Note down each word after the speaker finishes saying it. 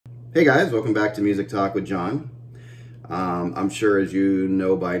Hey guys, welcome back to Music Talk with John. I'm sure as you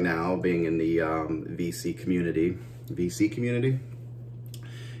know by now, being in the VC community, in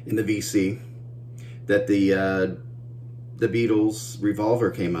the VC, that the Beatles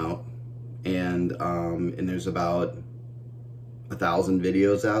Revolver came out, and there's about 1,000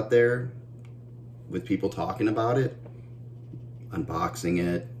 videos out there with people talking about it, unboxing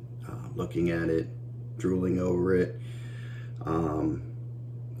it, looking at it, drooling over it.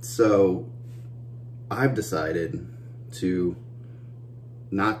 So I've decided to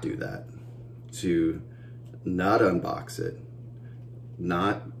not do that, to not unbox it,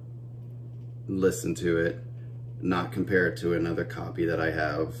 not listen to it, not compare it to another copy that I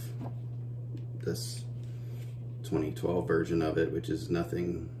have, this 2012 version of it, which is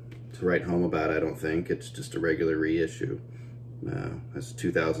nothing to write home about, I don't think. It's just a regular reissue. That's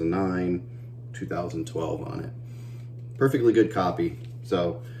 2009, 2012 on it. Perfectly good copy.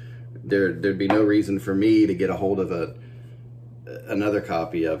 So there'd be no reason for me to get a hold of another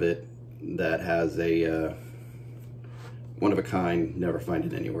copy of it that has a one of a kind, never find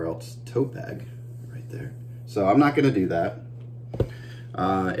it anywhere else, tote bag right there. So I'm not gonna do that.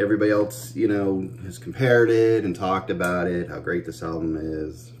 Everybody else, you know, has compared it and talked about it, how great this album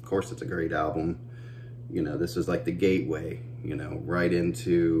is. Of course it's a great album. You know, this is like the gateway, you know, right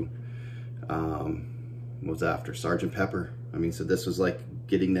into what was after Sgt. Pepper. I mean, so this was like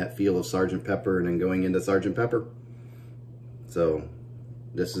getting that feel of Sgt. Pepper and then going into Sgt. Pepper. So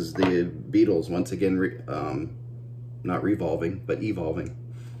this is the Beatles once again, not revolving, but evolving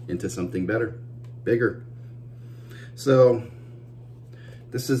into something better, bigger. So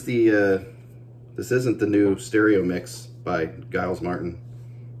this is this isn't the new stereo mix by Giles Martin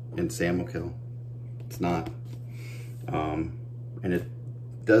and Sam O'Kill. It's not. And it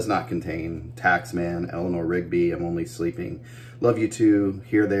does not contain Taxman, Eleanor Rigby, I'm Only Sleeping, Love You Too,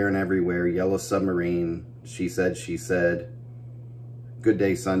 Here, There, and Everywhere, Yellow Submarine, She Said, Good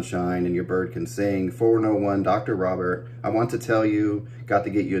Day Sunshine, and Your Bird Can Sing, 401, Dr. Robert, I Want to Tell You, Got to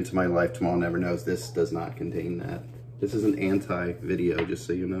Get You Into My Life, Tomorrow Never Knows. This does not contain that. This is an anti-video, just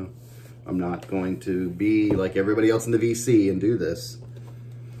so you know. I'm not going to be like everybody else in the VC and do this.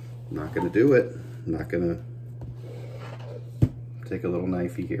 I'm not going to do it. I'm not going to take a little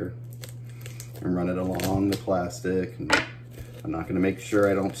knifey here and run it along the plastic. And I'm not going to make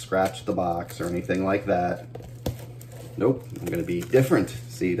sure I don't scratch the box or anything like that. Nope, I'm going to be different.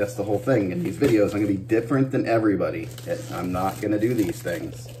 See, that's the whole thing. In these videos, I'm going to be different than everybody. I'm not going to do these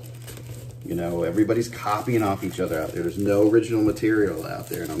things. You know, everybody's copying off each other out there. There's no original material out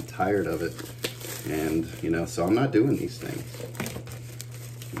there, and I'm tired of it. And, you know, so I'm not doing these things.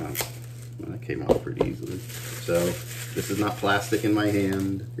 No, that came out pretty easily. So this is not plastic in my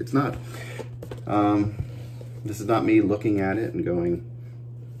hand. It's not. This is not me looking at it and going,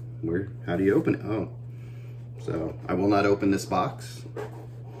 how do you open it? Oh. So I will not open this box.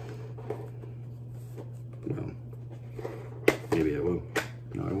 No. Maybe I will.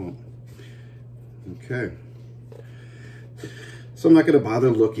 No, I won't. Okay. So I'm not going to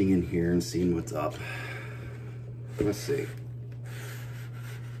bother looking in here and seeing what's up. Let's see.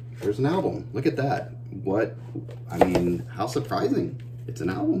 There's an album. Look at that. What? I mean, how surprising. It's an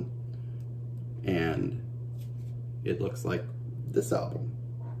album. And it looks like this album.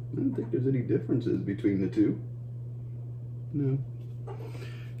 I don't think there's any differences between the two. No.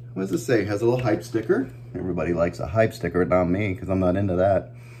 What does it say? It has a little hype sticker. Everybody likes a hype sticker, not me, because I'm not into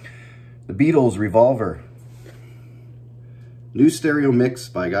that. The Beatles Revolver. New stereo mix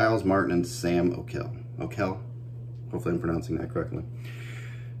by Giles Martin and Sam O'Kill. O'Kill? Hopefully I'm pronouncing that correctly.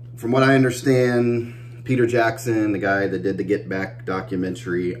 From what I understand, Peter Jackson, the guy that did the Get Back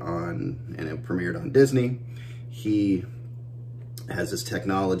documentary and it premiered on Disney, he has this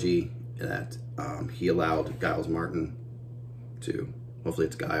technology that he allowed Giles Martin to, hopefully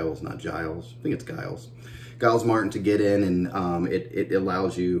it's Giles, not Giles, I think it's Giles. Giles Martin to get in, and it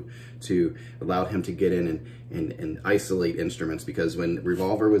allows you to allow him to get in and isolate instruments, because when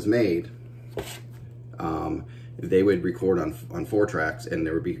Revolver was made, they would record on 4 tracks, and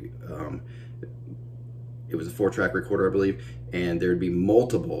there would be, it was a 4-track recorder, I believe, and there would be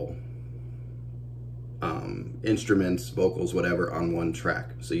multiple instruments, vocals, whatever, on one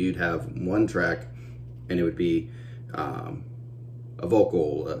track. So you'd have one track, and it would be a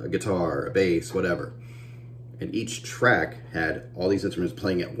vocal, a guitar, a bass, whatever. And each track had all these instruments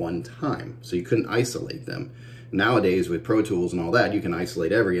playing at one time, so you couldn't isolate them. Nowadays, with Pro Tools and all that, you can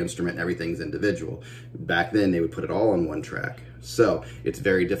isolate every instrument, everything's individual. Back then, they would put it all on one track. So it's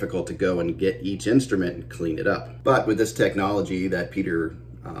very difficult to go and get each instrument and clean it up. But with this technology that Peter,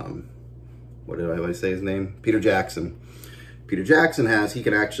 what did I say his name? Peter Jackson Peter Jackson has, you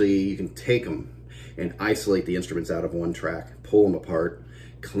can take them and isolate the instruments out of one track, pull them apart,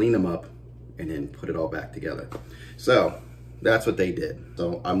 clean them up, and then put it all back together. So that's what they did.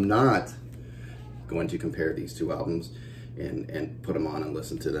 So I'm not going to compare these two albums and put them on and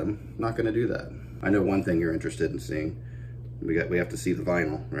listen to them. I'm not going to do that. I know one thing you're interested in seeing. We have to see the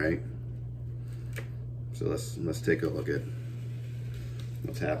vinyl, right? So let's take a look at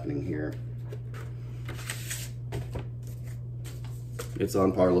what's happening here. It's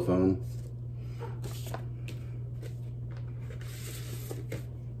on Parlophone.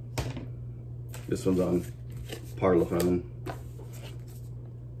 This one's on Parlophone.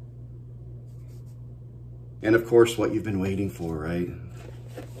 And of course, what you've been waiting for, right?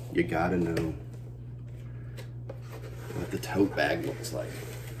 You gotta know what the tote bag looks like.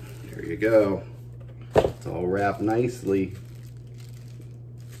 There you go. It's all wrapped nicely.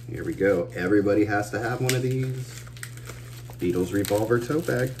 Here we go. Everybody has to have one of these. Beatles Revolver tote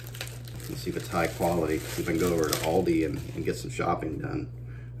bag. Let's see if it's high quality. See if I can go over to Aldi and get some shopping done.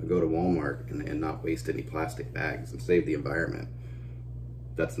 I'll go to Walmart and not waste any plastic bags and save the environment.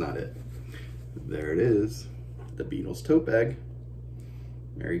 That's not it. There it is. The Beatles tote bag.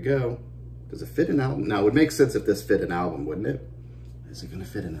 There you go. Does it fit an album? Now, it would make sense if this fit an album, wouldn't it? Is it gonna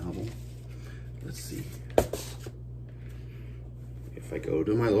fit an album? Let's see. If I go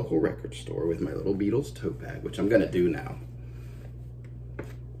to my local record store with my little Beatles tote bag, which I'm gonna do now.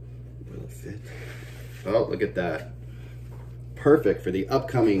 Will it fit? Oh, look at that. Perfect for the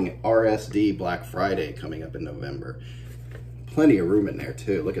upcoming RSD Black Friday coming up in November. Plenty of room in there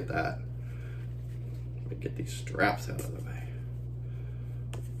too, look at that. Get these straps out of the way.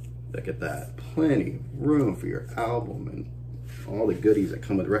 Look at that, plenty of room for your album and all the goodies that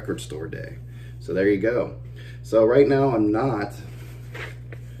come with record store day. So there you go. So right now I'm not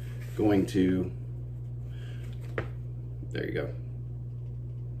going to, there you go.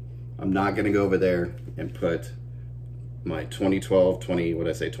 I'm not gonna go over there and put my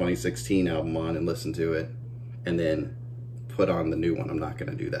 2016 album on and listen to it and then put on the new one. I'm not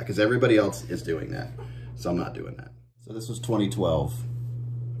gonna do that because everybody else is doing that. So I'm not doing that. So this was 2012,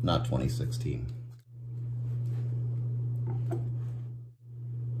 not 2016.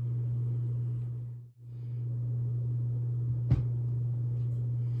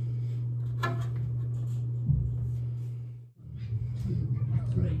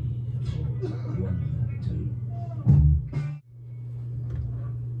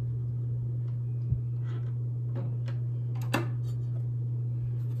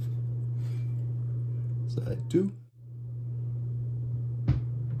 Side 2.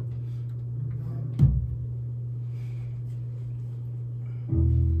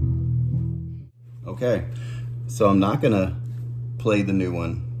 Okay, so I'm not gonna play the new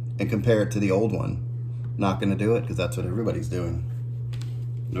one and compare it to the old one. Not gonna do it because that's what everybody's doing.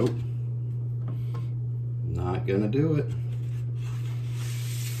 Nope. Not gonna do it.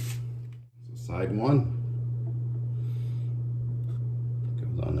 So side 1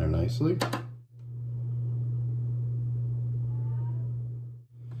 goes on there nicely.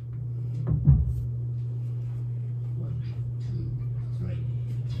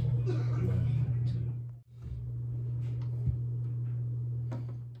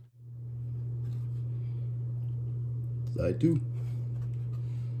 Side 2.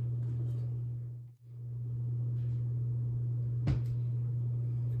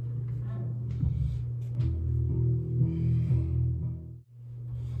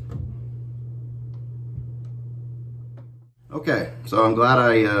 Okay, so I'm glad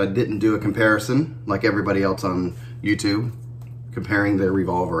I didn't do a comparison like everybody else on YouTube, comparing their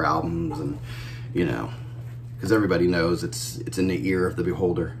Revolver albums and, you know, because everybody knows it's in the ear of the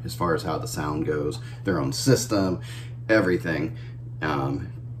beholder as far as how the sound goes, their own system, everything,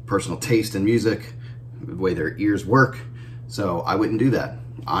 personal taste in music, the way their ears work. So I wouldn't do that.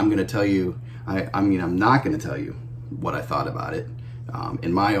 I'm going to tell you, I'm not going to tell you what I thought about it.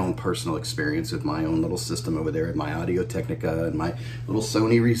 In my own personal experience with my own little system over there, my Audio Technica and my little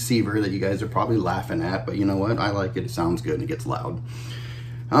Sony receiver that you guys are probably laughing at, but you know what? I like it. It sounds good and it gets loud.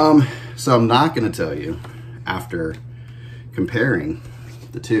 So I'm not going to tell you after comparing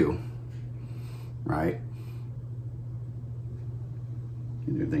the two, right?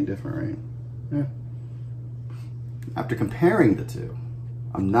 You do anything different, right? Yeah. After comparing the two,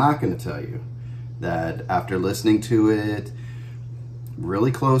 I'm not going to tell you that after listening to it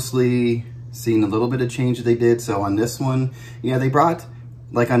really closely, seeing a little bit of change that they did. So on this one, yeah, they brought,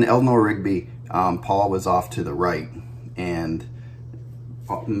 like on Eleanor Rigby, Paul was off to the right, and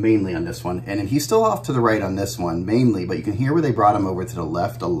mainly on this one. And he's still off to the right on this one, mainly, but you can hear where they brought him over to the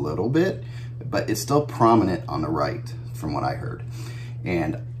left a little bit, but it's still prominent on the right from what I heard.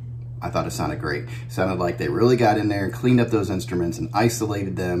 And I thought it sounded great. It sounded like they really got in there and cleaned up those instruments and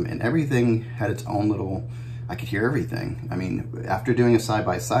isolated them, and everything had its own little, I could hear everything. I mean, after doing a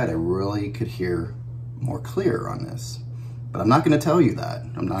side-by-side, I really could hear more clear on this. But I'm not gonna tell you that.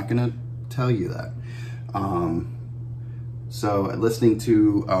 I'm not gonna tell you that. So listening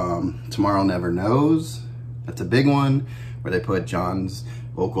to Tomorrow Never Knows, that's a big one, where they put John's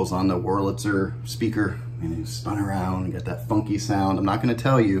vocals on the Wurlitzer speaker and he spun around and got that funky sound. I'm not gonna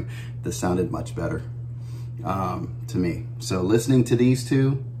tell you, this sounded much better to me. So listening to these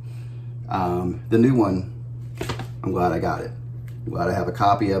two, the new one, I'm glad I got it. I'm glad I have a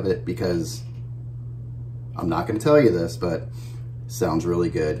copy of it, because I'm not gonna tell you this, but it sounds really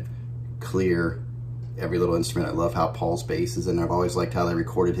good, clear, every little instrument. I love how Paul's bass is in there. I've always liked how they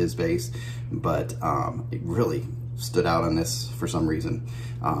recorded his bass, but it really stood out on this for some reason.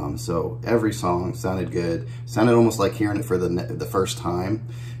 So every song sounded good. Sounded almost like hearing it for the first time.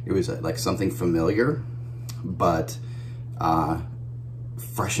 It was like something familiar, but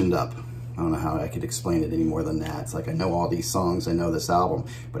freshened up. I don't know how I could explain it any more than that. It's like, I know all these songs, I know this album,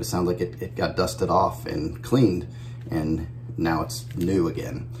 but it sounds like it got dusted off and cleaned, and now it's new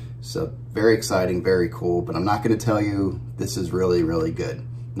again. So very exciting, very cool, but I'm not gonna tell you this is really, really good.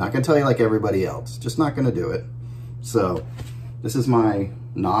 I'm not gonna tell you like everybody else, just not gonna do it. So this is my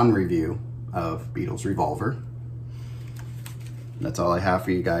non-review of Beatles Revolver. That's all I have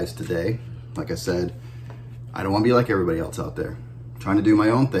for you guys today. Like I said, I don't wanna be like everybody else out there. I'm trying to do my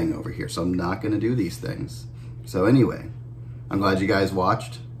own thing over here, so I'm not gonna do these things. So anyway, I'm glad you guys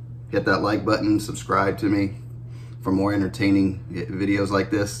watched. Hit that like button, subscribe to me for more entertaining videos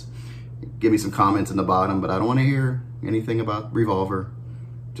like this. Give me some comments in the bottom, but I don't want to hear anything about Revolver.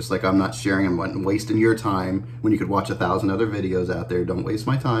 Just like I'm not sharing and wasting your time when you could watch 1,000 other videos out there. Don't waste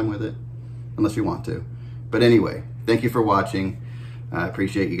my time with it, unless you want to. But anyway, thank you for watching. I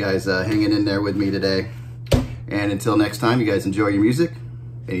appreciate you guys hanging in there with me today. And until next time, you guys enjoy your music,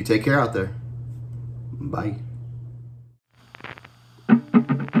 and you take care out there. Bye.